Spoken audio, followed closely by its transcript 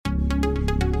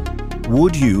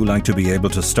Would you like to be able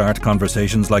to start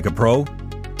conversations like a pro?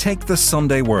 Take the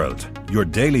Sunday World, your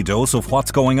daily dose of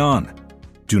what's going on.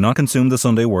 Do not consume the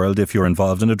Sunday World if you're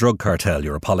involved in a drug cartel,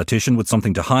 you're a politician with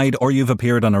something to hide, or you've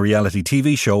appeared on a reality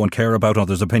TV show and care about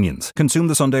others' opinions. Consume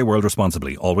the Sunday World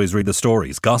responsibly. Always read the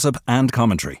stories, gossip, and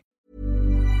commentary.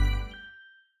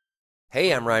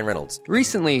 Hey, I'm Ryan Reynolds.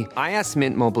 Recently, I asked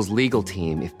Mint Mobile's legal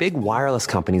team if big wireless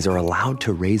companies are allowed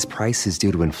to raise prices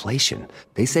due to inflation.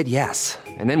 They said yes.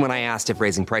 And then when I asked if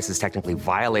raising prices technically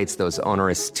violates those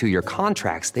onerous two-year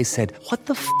contracts, they said, "What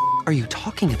the f*** are you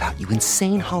talking about, you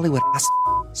insane Hollywood ass?"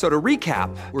 So to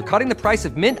recap, we're cutting the price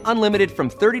of Mint Unlimited from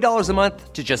 $30 a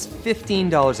month to just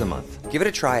 $15 a month. Give it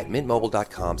a try at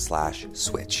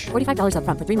mintmobile.com/switch. $45 up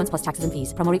front for 3 months plus taxes and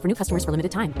fees. Promo rate for new customers for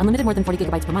limited time. Unlimited more than 40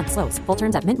 gigabytes per month. Slows full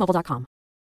terms at mintmobile.com.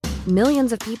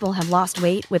 Millions of people have lost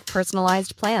weight with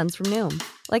personalized plans from Noom.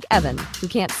 Like Evan, who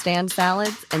can't stand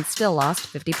salads and still lost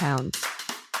 50 pounds.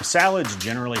 Salads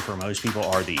generally for most people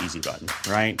are the easy button,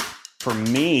 right? For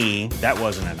me, that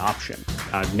wasn't an option.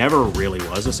 I never really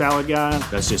was a salad guy.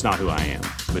 That's just not who I am.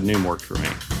 But Noom worked for me.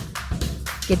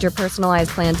 Get your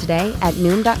personalized plan today at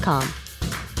Noom.com.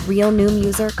 Real Noom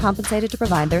user compensated to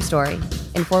provide their story.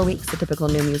 In 4 weeks, the typical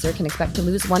Noom user can expect to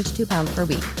lose 1 to 2 pounds per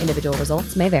week. Individual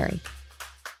results may vary.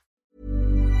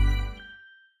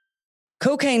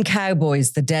 Cocaine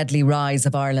Cowboys, The Deadly Rise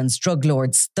of Ireland's Drug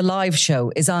Lords, the live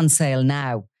show is on sale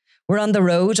now. We're on the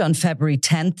road on February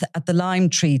 10th at the Lime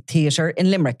Tree Theatre in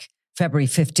Limerick, February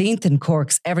 15th in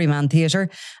Cork's Everyman Theatre,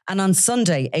 and on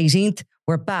Sunday 18th,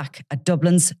 we're back at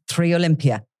Dublin's 3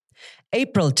 Olympia.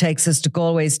 April takes us to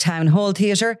Galway's Town Hall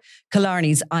Theatre,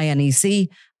 Killarney's INEC,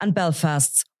 and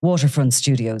Belfast's Waterfront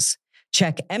Studios.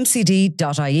 Check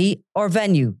mcd.ie or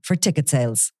venue for ticket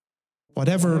sales.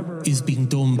 Whatever is being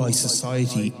done by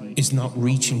society is not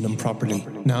reaching them properly.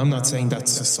 Now, I'm not saying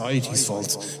that's society's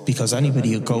fault, because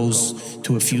anybody who goes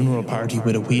to a funeral party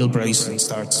with a wheel brace and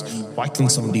starts whacking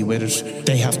somebody with it,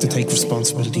 they have to take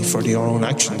responsibility for their own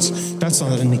actions. That's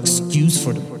not an excuse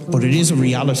for them, but it is a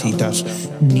reality that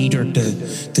neither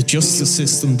the justice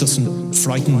system doesn't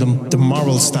frighten them, the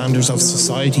moral standards of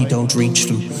society don't reach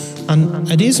them.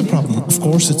 And it is a problem. Of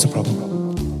course it's a problem.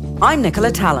 I'm Nicola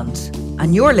Tallant,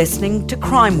 and you're listening to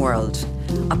Crime World,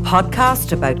 a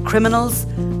podcast about criminals,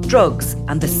 drugs,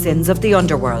 and the sins of the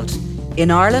underworld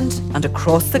in Ireland and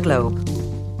across the globe.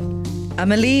 A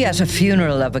melee at a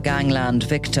funeral of a gangland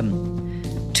victim,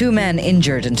 2 men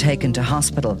injured and taken to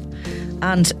hospital,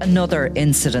 and another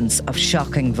incidence of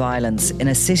shocking violence in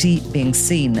a city being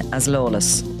seen as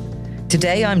lawless.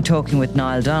 Today I'm talking with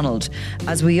Niall Donald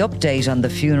as we update on the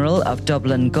funeral of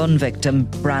Dublin gun victim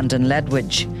Brandon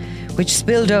Ledwidge, which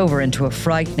spilled over into a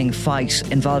frightening fight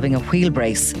involving a wheel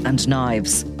brace and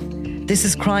knives. This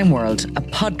is Crime World, a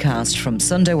podcast from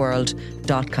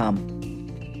SundayWorld.com.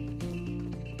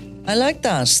 I like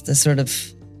that, the sort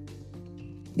of,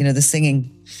 the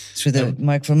singing through the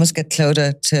microphone. Must get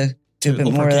Clodagh to do a bit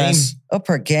more of that. Up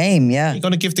her game, yeah. You're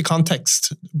going to give the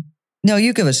context? No,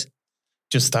 you give it.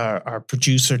 Just our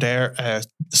producer there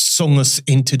sung us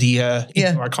into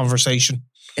our conversation.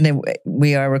 And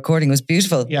we are recording. It was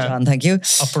beautiful, John. Thank you.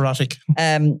 Operatic.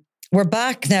 We're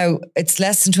back now. It's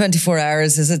less than 24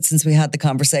 hours, is it, since we had the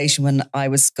conversation when I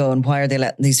was going, why are they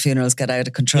letting these funerals get out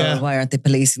of control? Yeah. Why aren't they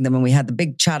policing them? And we had the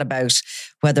big chat about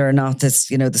whether or not this,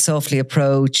 the softly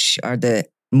approach or the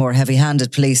more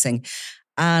heavy-handed policing.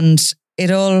 And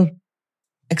it all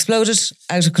exploded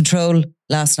out of control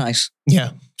last night.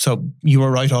 Yeah. So you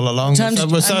were right all along.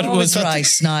 Was that right,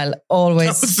 Niall?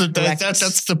 Always.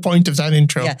 That's the point of that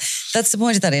intro. Yeah, that's the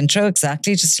point of that intro,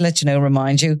 exactly. Just to let you know,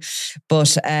 remind you.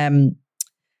 But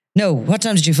no, what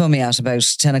time did you phone me at? About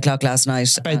 10 o'clock last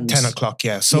night? About 10 o'clock,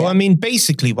 yeah. So, I mean,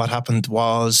 basically what happened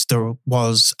was there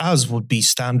was, as would be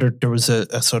standard, there was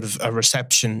a sort of a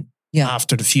reception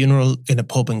after the funeral in a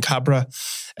pub in Cabra.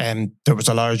 There was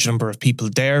a large number of people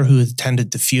there who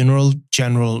attended the funeral,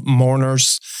 general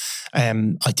mourners.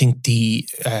 I think the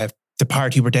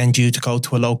party were then due to go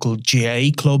to a local GAA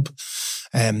club,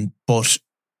 but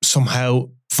somehow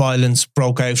violence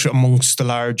broke out amongst the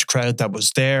large crowd that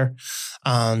was there,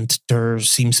 and there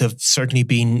seems to have certainly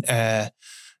been a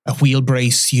wheel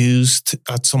brace used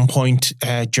at some point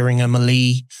during a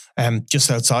melee just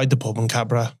outside the pub in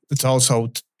Cabra. It's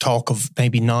also talk of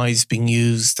maybe knives being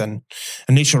used and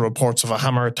initial reports of a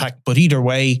hammer attack, but either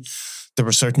way, there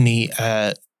was certainly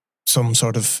some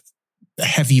sort of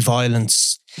heavy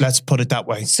violence, let's put it that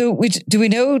way. So do we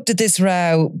know, did this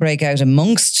row break out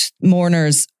amongst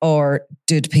mourners or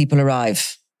did people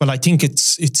arrive? Well, I think it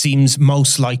seems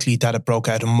most likely that it broke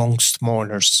out amongst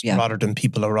mourners rather than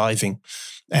people arriving.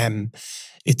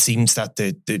 it seems that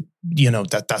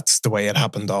that's the way it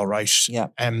happened. All right. Yeah.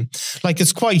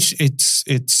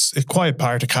 It's a quiet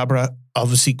part of Cabra,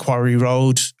 obviously Quarry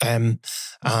Road. And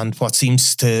it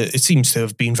seems to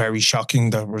have been very shocking.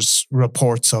 There was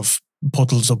reports of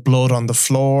puddles of blood on the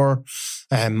floor.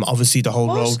 Obviously the whole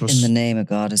road was... in the name of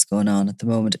God is going on at the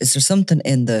moment? Is there something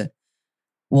in the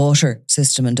water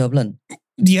system in Dublin?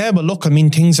 Yeah, but look, I mean,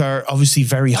 things are obviously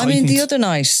very heightened. I mean, the other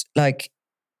night, like,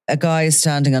 a guy is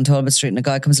standing on Talbot Street and a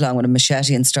guy comes along with a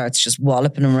machete and starts just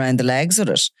walloping him around the legs with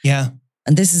it. Yeah.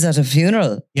 And this is at a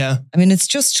funeral. Yeah. I mean, it's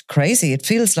just crazy. It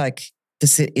feels like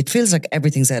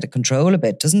everything's out of control a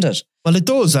bit, doesn't it? Well, it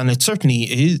does, and it certainly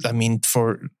is. I mean,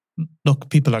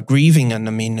 people are grieving, and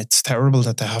I mean, it's terrible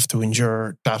that they have to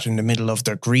endure that in the middle of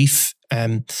their grief.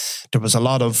 There was a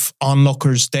lot of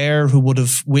onlookers there who would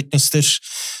have witnessed it.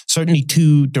 Certainly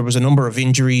there was a number of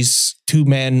injuries. 2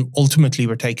 men ultimately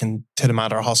were taken to the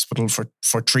Mater Hospital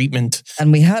for treatment.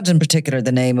 And we had in particular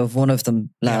the name of one of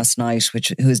them last night,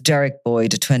 who is Derek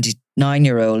Boyd, a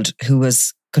 29-year-old who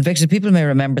was convicted. People may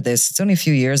remember this. It's only a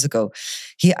few years ago.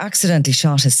 He accidentally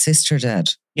shot his sister dead.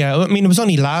 Yeah, I mean, it was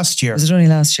only last year. Was it only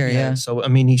last year? Yeah. So, I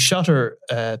mean, he shot her.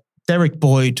 Derek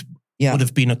Boyd would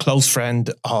have been a close friend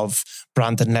of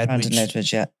Brandon Ledwidge. Brandon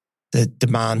Ledwidge, yeah. The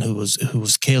man who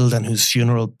was killed and whose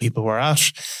funeral people were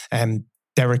at.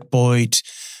 Derek Boyd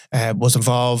was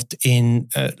involved in,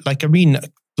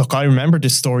 look, I remember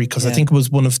this story because I think it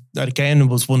was one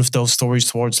of those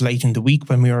stories towards late in the week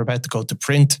when we were about to go to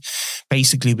print.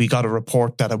 Basically, we got a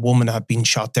report that a woman had been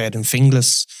shot dead in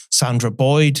Finglas, Sandra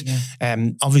Boyd. Yeah.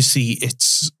 Obviously,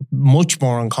 it's much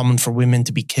more uncommon for women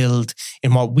to be killed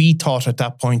in what we thought at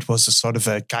that point was a sort of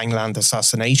a gangland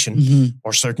assassination,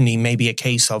 or certainly maybe a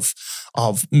case of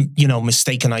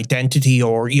mistaken identity,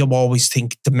 or you always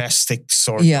think domestics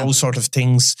or those sort of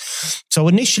things. So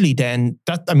initially then,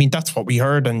 that's what we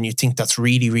heard, and you think that's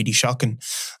really, really shocking.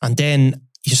 And then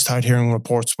you start hearing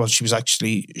reports, well, she was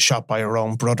actually shot by her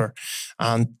own brother.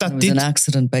 And that was an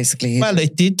accident, basically. Well,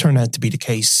 it did turn out to be the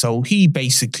case. So he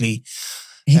basically...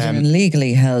 He had an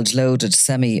illegally held loaded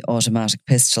semi-automatic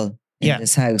pistol in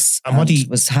his house, and he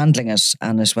was handling it,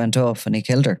 and it went off and he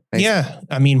killed her, basically. Yeah,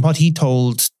 I mean, what he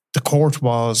told the court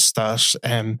was that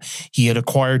he had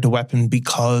acquired the weapon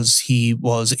because he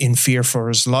was in fear for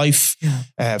his life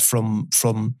from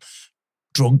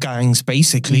drug gangs,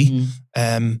 basically.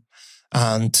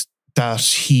 And that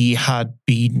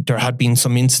there had been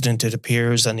some incident, it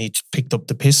appears, and he'd picked up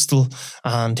the pistol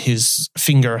and his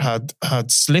finger had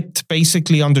slipped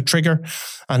basically on the trigger,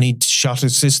 and he'd shot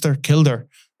his sister, killed her.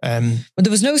 But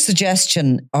there was no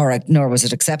suggestion, nor was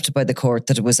it accepted by the court,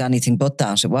 that it was anything but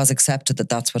that. It was accepted that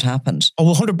that's what happened.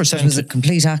 Oh, 100%. It was a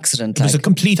complete accident. It was a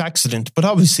complete accident, but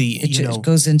obviously, it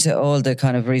goes into all the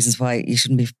kind of reasons why you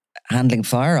shouldn't be handling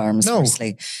firearms. No.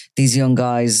 Firstly, these young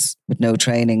guys with no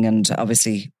training and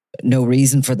obviously no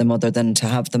reason for them other than to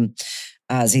have them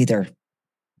as either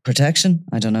protection.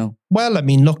 I don't know. Well, I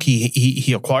mean, look,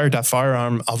 he acquired that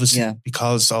firearm obviously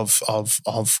because of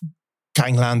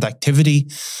gangland activity.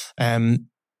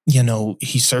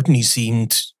 He certainly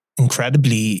seemed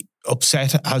incredibly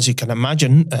upset, as you can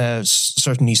imagine,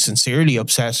 certainly sincerely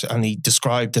upset, and he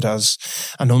described it as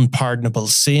an unpardonable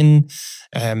sin.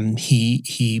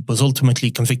 He was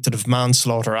ultimately convicted of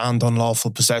manslaughter and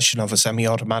unlawful possession of a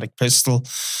semi-automatic pistol.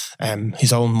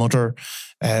 His own mother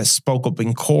spoke up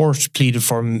in court, pleaded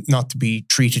for him not to be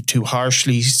treated too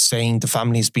harshly, saying the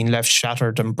family has been left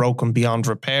shattered and broken beyond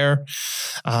repair.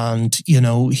 And,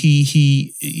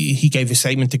 he gave a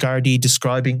statement to Gardaí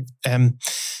describing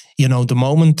the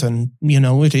moment, and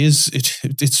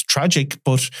it's tragic,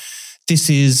 but this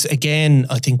is, again,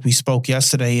 I think we spoke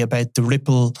yesterday about the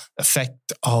ripple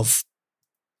effect of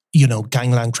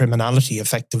gangland criminality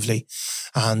effectively,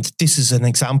 and this is an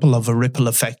example of a ripple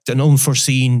effect, an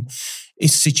unforeseen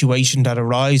situation that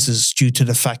arises due to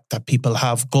the fact that people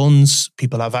have guns,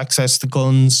 people have access to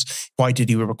guns. Why did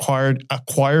he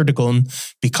acquire the gun?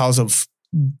 Because of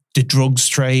the drugs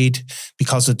trade,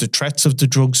 because of the threats of the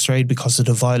drugs trade, because of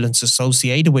the violence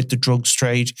associated with the drugs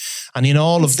trade. And in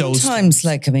all of those... Sometimes,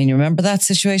 you remember that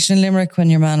situation in Limerick when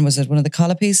your man was at one of the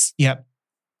Collopies? Yeah.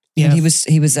 And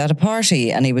he was at a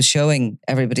party and he was showing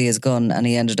everybody his gun, and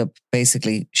he ended up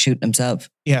basically shooting himself.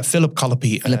 Yeah, Philip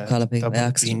Collopi. By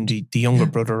accident. The younger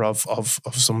brother of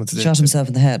some of the... Shot himself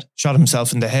in the head. Shot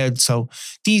himself in the head. So,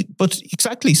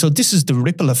 exactly. So this is the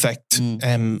ripple effect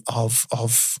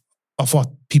of what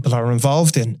people are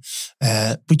involved in,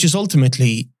 which is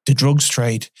ultimately the drugs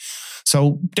trade.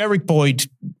 So Derek Boyd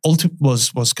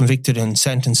was convicted and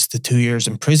sentenced to 2 years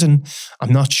in prison.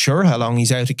 I'm not sure how long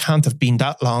he's out. It can't have been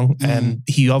that long.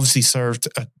 He obviously served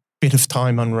bit of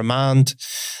time on remand.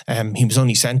 He was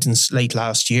only sentenced late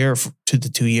last year to the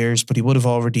 2 years, but he would have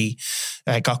already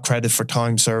got credit for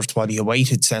time served while he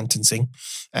awaited sentencing.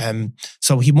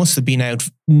 So he must have been out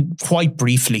quite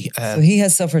briefly. So he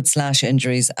has suffered slash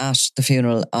injuries at the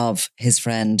funeral of his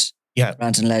friend,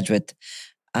 Brandon Ledwidge,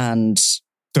 and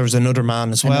there's another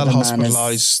man as well,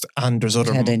 hospitalised, and there's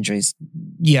other head injuries.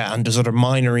 Yeah, and there's other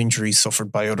minor injuries suffered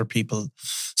by other people.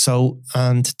 So,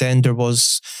 and then there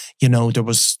was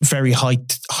very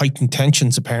heightened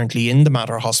tensions apparently in the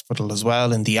Mater Hospital as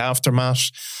well in the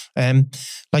aftermath.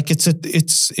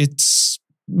 It's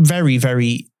very,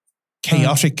 very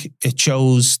chaotic. It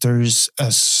shows there's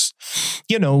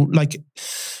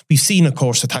we've seen, of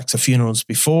course, attacks at funerals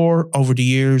before over the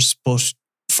years, but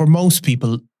for most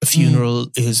people, a funeral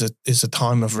is a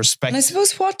time of respect. And I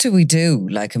suppose, what do we do?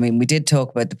 We did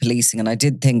talk about the policing, and I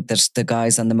did think that the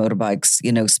guys on the motorbikes,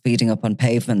 speeding up on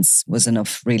pavements was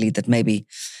enough, really, that maybe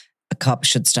a cop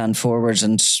should stand forward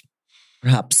and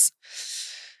perhaps,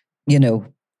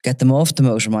 get them off the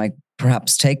motorbike,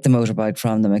 perhaps take the motorbike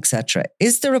from them, etc.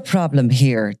 Is there a problem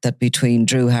here that between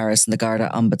Drew Harris and the Garda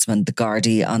Ombudsman, the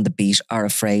Gardaí on the beat are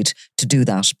afraid to do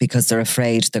that because they're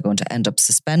afraid they're going to end up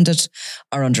suspended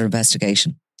or under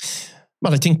investigation?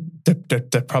 Well, I think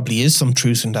there probably is some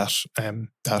truth in that.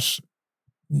 That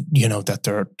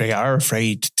they are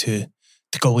afraid to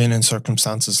go in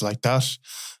circumstances like that.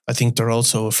 I think they're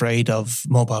also afraid of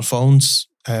mobile phones.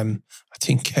 I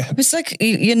think it's like,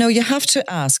 you have to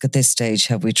ask at this stage,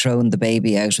 have we thrown the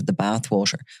baby out of the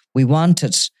bathwater? We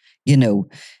wanted,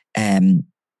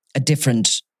 a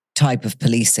different type of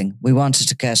policing. We wanted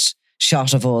to get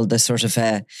shot of all the sort of,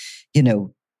 the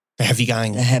heavy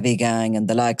gang and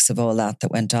the likes of all that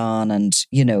went on. And,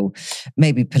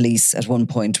 maybe police at one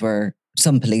point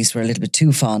some police were a little bit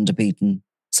too fond of beating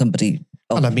somebody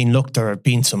up. Well, look, there have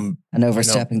been some... And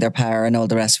overstepping their power and all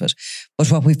the rest of it.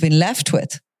 But what we've been left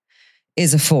with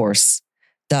is a force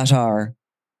that are...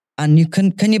 And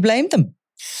can you blame them?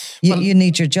 You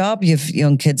need your job. You have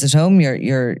young kids at home.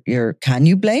 Can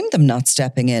you blame them not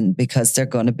stepping in because they're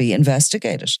going to be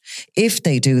investigated? If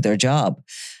they do their job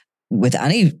with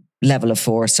any level of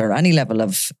force or any level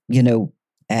of,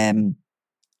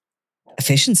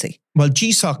 efficiency. Well,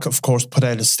 GSOC, of course, put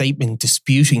out a statement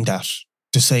disputing that.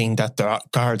 To saying that the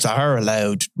guards are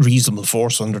allowed reasonable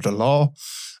force under the law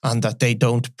and that they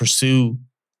don't pursue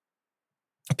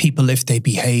people if they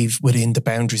behave within the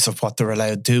boundaries of what they're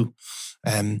allowed to do.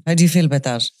 How do you feel about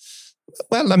that?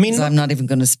 Well, I'm not even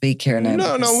going to speak here now.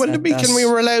 No.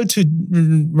 We're allowed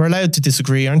to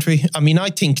disagree, aren't we? I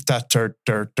think that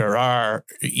there are,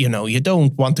 you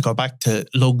don't want to go back to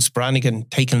Lugs Brannigan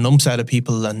taking lumps out of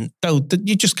people, and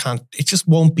you just can't. It just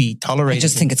won't be tolerated. I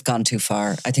just think it's gone too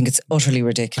far. I think it's utterly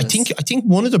ridiculous. I think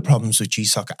one of the problems with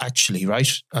GSOC actually, right,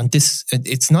 and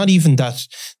it's not even that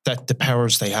the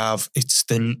powers they have. It's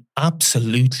the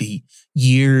absolutely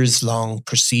years-long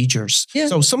procedures. Yeah.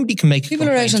 So somebody can make people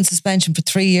are out on suspension for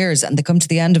 3 years and they come to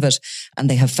the end of it and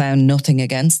they have found nothing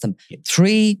against them.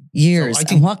 3 years. So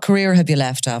and what career have you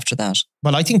left after that?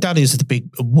 Well, I think that is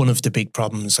one of the big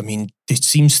problems. It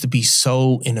seems to be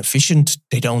so inefficient.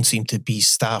 They don't seem to be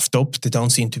staffed up. They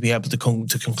don't seem to be able to come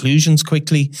to conclusions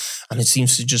quickly. And it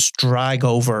seems to just drag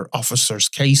over officers'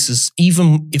 cases.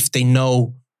 Even if they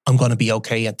know I'm going to be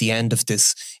okay at the end of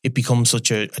this, it becomes such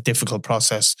a difficult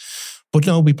process. But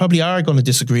no, we probably are going to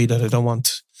disagree that I don't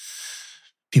want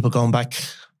people going back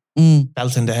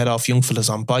belting the head off young fellas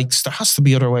on bikes. There has to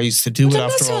be other ways to do it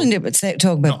after all. I'm not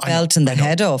talking about belting the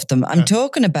head off them. I'm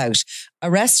talking about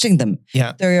arresting them.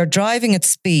 Yeah. They are driving at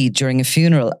speed during a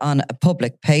funeral on a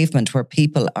public pavement where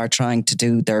people are trying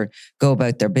to go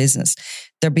about their business.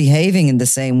 They're behaving in the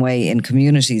same way in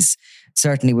communities.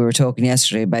 Certainly we were talking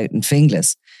yesterday about in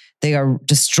Finglas. They are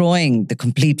destroying the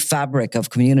complete fabric of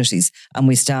communities and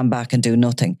we stand back and do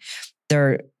nothing.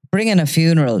 They're bringing a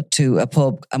funeral to a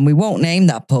pub and we won't name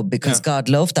that pub because God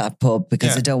loved that pub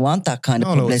because they don't want that kind of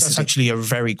publicity. No, it's actually a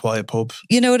very quiet pub.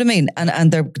 You know what I mean?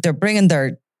 And they're bringing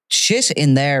their shit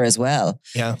in there as well.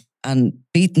 Yeah. And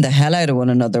beating the hell out of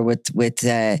one another with wheel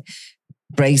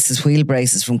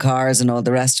braces from cars and all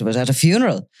the rest of it at a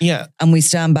funeral. Yeah. And we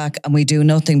stand back and we do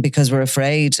nothing because we're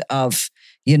afraid of,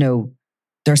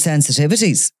 their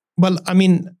sensitivities. Well,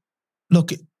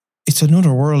 look, it's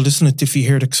another world, isn't it? If you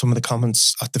hear some of the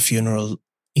comments at the funeral,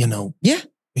 Yeah.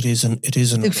 It is another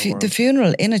world. The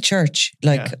funeral in a church,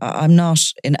 I'm not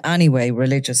in any way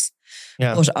religious,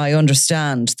 but I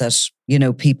understand that,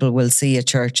 people will see a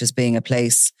church as being a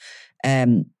place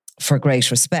for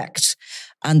great respect.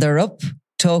 And they're up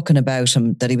talking about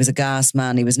him, that he was a gas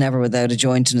man, he was never without a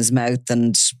joint in his mouth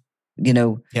and,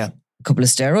 a couple of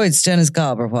steroids down his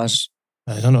gob or what.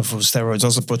 I don't know if it was steroids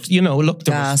also, but look,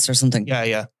 gas or something.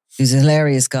 Yeah. He's a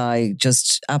hilarious guy,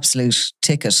 just absolute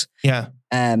ticket. Yeah.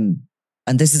 And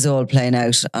this is all playing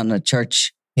out on a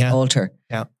church altar.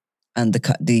 Yeah. And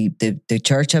the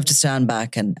church have to stand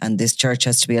back, and this church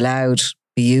has to be allowed,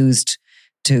 be used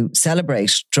to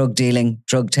celebrate drug dealing,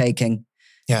 drug taking,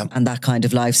 and that kind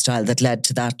of lifestyle that led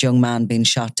to that young man being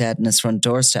shot dead in his front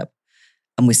doorstep.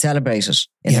 And we celebrate it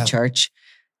in a church.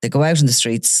 They go out in the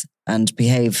streets and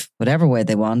behave whatever way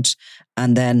they want,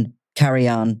 and then carry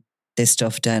on this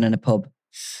stuff down in a pub.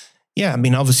 Yeah, I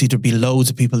mean, obviously there'd be loads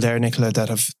of people there, Nicola, that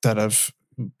have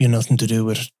nothing to do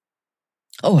with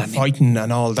fighting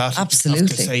and all that. Absolutely.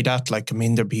 To say that, like, I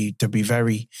mean, there'd be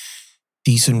very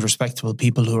decent, respectable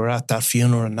people who are at that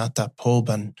funeral and at that pub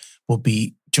and would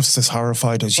be just as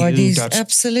horrified as you.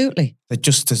 Absolutely.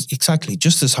 Just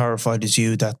as horrified as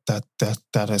you that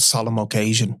a solemn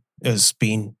occasion is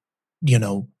being,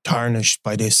 tarnished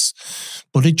by this.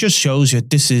 But it just shows you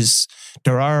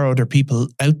there are other people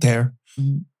out there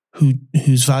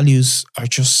whose values are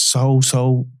just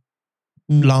so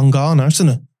long gone, aren't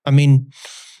it? I mean,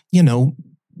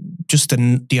 just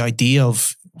the idea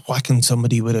of whacking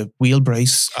somebody with a wheel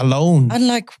brace alone. And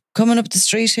like coming up the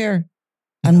street here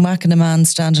and whacking a man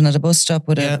standing at a bus stop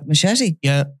with a machete.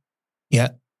 Yeah.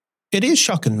 It is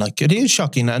shocking. Like, it is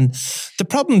shocking. And the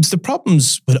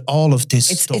problems with all of this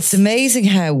stuff. It's amazing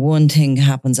how one thing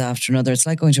happens after another. It's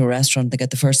like going to a restaurant, they get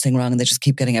the first thing wrong and they just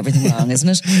keep getting everything wrong, isn't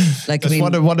it? Like,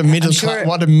 what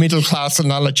a middle class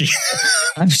analogy.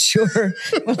 I'm sure.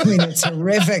 Well, I mean, it's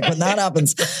horrific when that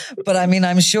happens. But I mean,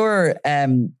 I'm sure,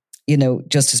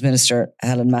 Justice Minister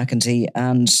Helen McEntee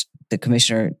and the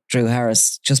Commissioner Drew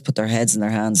Harris just put their heads in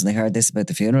their hands and they heard this about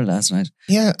the funeral last night.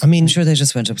 Yeah, I mean, I'm sure they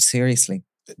just went up seriously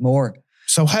more.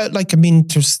 So how, like, I mean,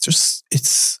 there's just,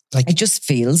 it's like... It just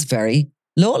feels very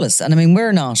lawless. And I mean,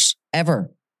 we're not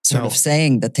ever sort of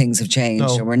saying that things have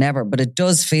changed or we're never, but it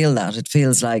does feel that. It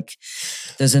feels like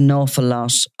there's an awful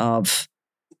lot of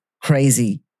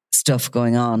crazy stuff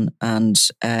going on and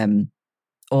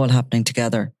all happening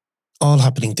together. And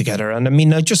I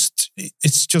mean,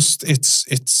 it's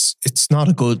not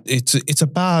a good, it's a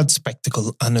bad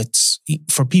spectacle. And it's,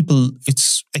 for people,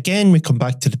 it's, again, we come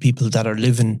back to the people that are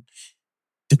living,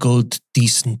 the good,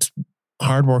 decent,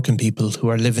 hardworking people who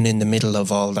are living in the middle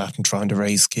of all that and trying to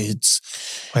raise kids.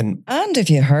 And if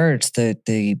you heard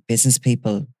the business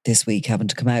people this week having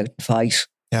to come out and fight.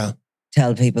 Yeah.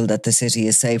 Tell people that the city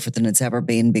is safer than it's ever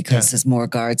been because there's more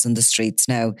guards on the streets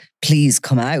now. Please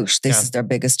come out. This is their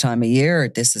biggest time of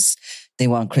year. They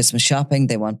want Christmas shopping.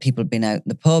 They want people being out in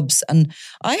the pubs. And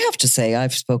I have to say,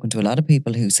 I've spoken to a lot of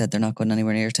people who said they're not going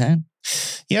anywhere near town.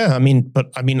 Yeah,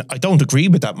 I don't agree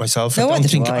with that myself. No,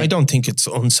 I don't think it's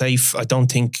unsafe. I don't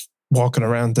think walking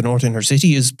around the North Inner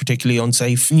City is particularly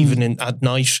unsafe, even at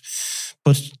night.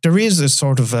 But there is a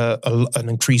sort of an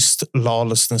increased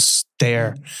lawlessness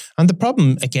there. And the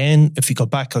problem, again, if you go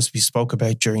back, as we spoke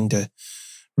about in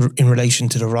relation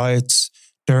to the riots,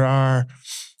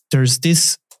 there's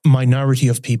this minority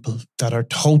of people that are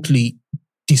totally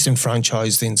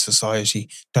disenfranchised in society,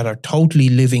 that are totally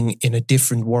living in a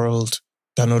different world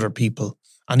than other people.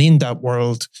 And in that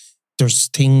world, there's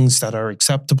things that are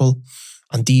acceptable,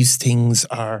 and these things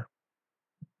are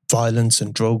violence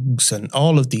and drugs and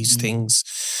all of these things.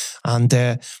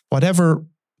 And whatever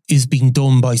is being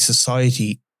done by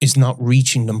society is not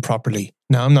reaching them properly.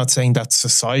 Now, I'm not saying that's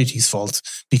society's fault,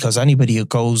 because anybody who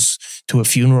goes to a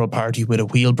funeral party with a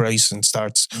wheel brace and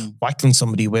starts whacking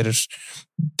somebody with it,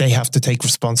 they have to take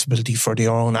responsibility for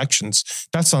their own actions.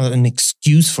 That's not an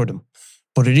excuse for them.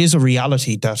 But it is a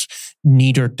reality that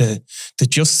neither the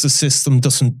justice system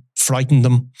doesn't frighten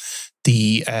them,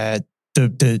 the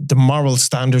moral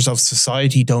standards of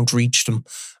society don't reach them.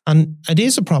 And it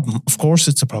is a problem. Of course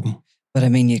it's a problem. But I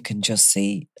mean, you can just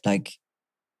see like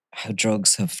how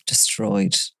drugs have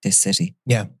destroyed this city.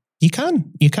 Yeah, you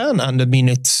can. And I mean,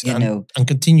 and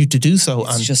continue to do so.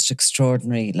 It's just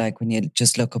extraordinary. Like when you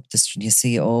just look up the street, you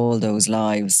see all those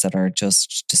lives that are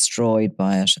just destroyed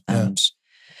by it. And,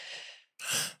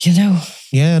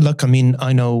 Yeah, look, I mean,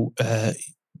 I know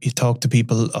you talk to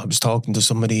people. I was talking to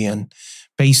somebody and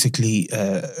basically,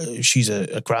 she's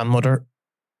a grandmother,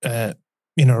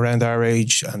 around our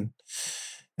age, and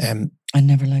I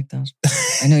never liked that.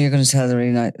 I know you're going to tell the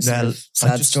really nice,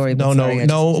 sad story.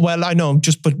 No. Well, I know.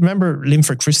 But remember,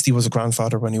 Linford Christie was a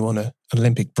grandfather when he won an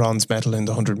Olympic bronze medal in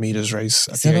the 100 meters race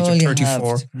at the age of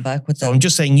 34. Back with that. So I'm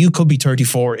just saying, you could be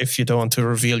 34 if you don't want to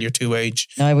reveal your true age.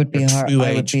 No, I would be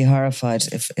horrified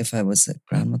if I was a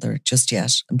grandmother just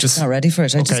yet. I'm just not ready for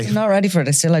it. I'm not ready for it.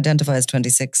 I still identify as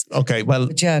 26. Okay, well,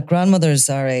 but yeah, grandmothers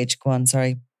our age. Go on,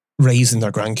 sorry. raising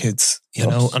their grandkids, you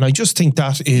know, and I just think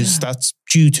that's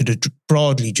due to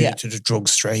broadly due to the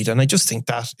drugs trade, and I just think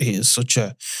that is such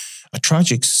a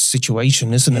tragic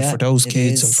situation, isn't it, for those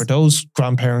kids and for those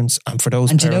grandparents and for those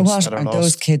parents. And you know what? That are aren't lost.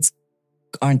 Those kids,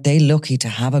 aren't they lucky to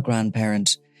have a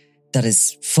grandparent that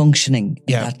is functioning,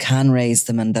 that can raise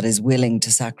them, and that is willing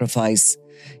to sacrifice,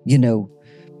 you know,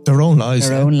 their own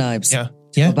lives. Yeah.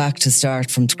 Go back to start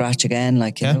from scratch again,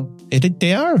 like, you know.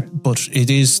 They are, but it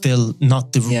is still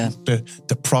not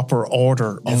the proper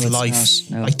order of life.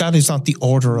 Not, no. Like, that is not the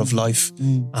order of life.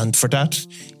 And for that,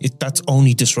 that's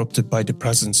only disrupted by the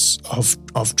presence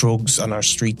of drugs on our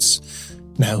streets.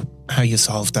 Now, how you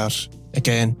solve that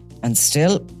again? And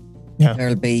still,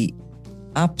 there'll be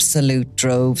absolute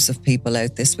droves of people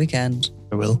out this weekend.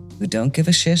 There will. Who don't give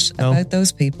a shit about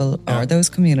those people or those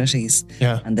communities.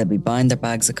 Yeah. And they'll be buying their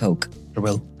bags of coke. There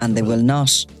will. And they will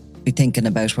not be thinking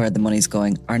about where the money's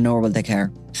going, or nor will they care.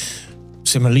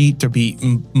 Similarly, there'll be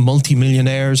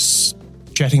multi-millionaires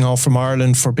jetting off from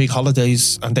Ireland for big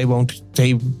holidays, and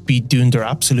they be doing their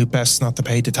absolute best not to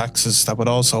pay the taxes that would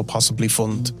also possibly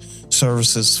fund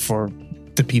services for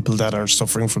the people that are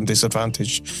suffering from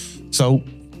disadvantage. So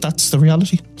that's the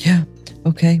reality. Yeah.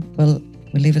 Okay. Well,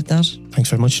 we'll leave it at that. Thanks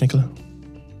very much, Nicola.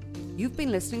 You've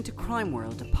been listening to Crime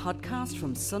World, a podcast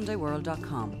from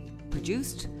SundayWorld.com.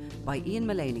 Produced by Ian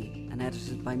Mullaney and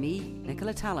edited by me,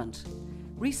 Nicola Tallant.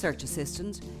 Research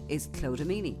assistant is Claude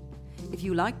Amini. If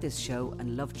you like this show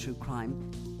and love true crime,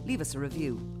 leave us a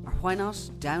review, or why not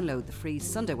download the free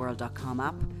SundayWorld.com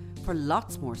app for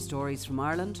lots more stories from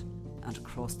Ireland and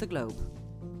across the globe.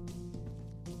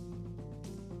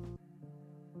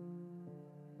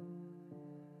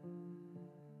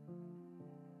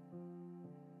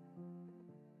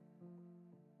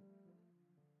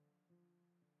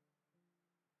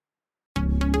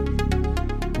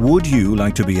 Would you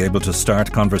like to be able to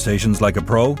start conversations like a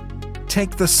pro?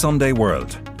 Take the Sunday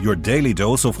World, your daily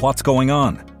dose of what's going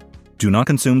on. Do not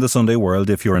consume the Sunday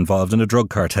World if you're involved in a drug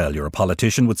cartel, you're a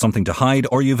politician with something to hide,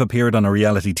 or you've appeared on a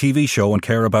reality TV show and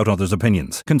care about others'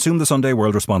 opinions. Consume the Sunday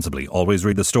World responsibly. Always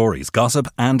read the stories, gossip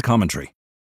and commentary.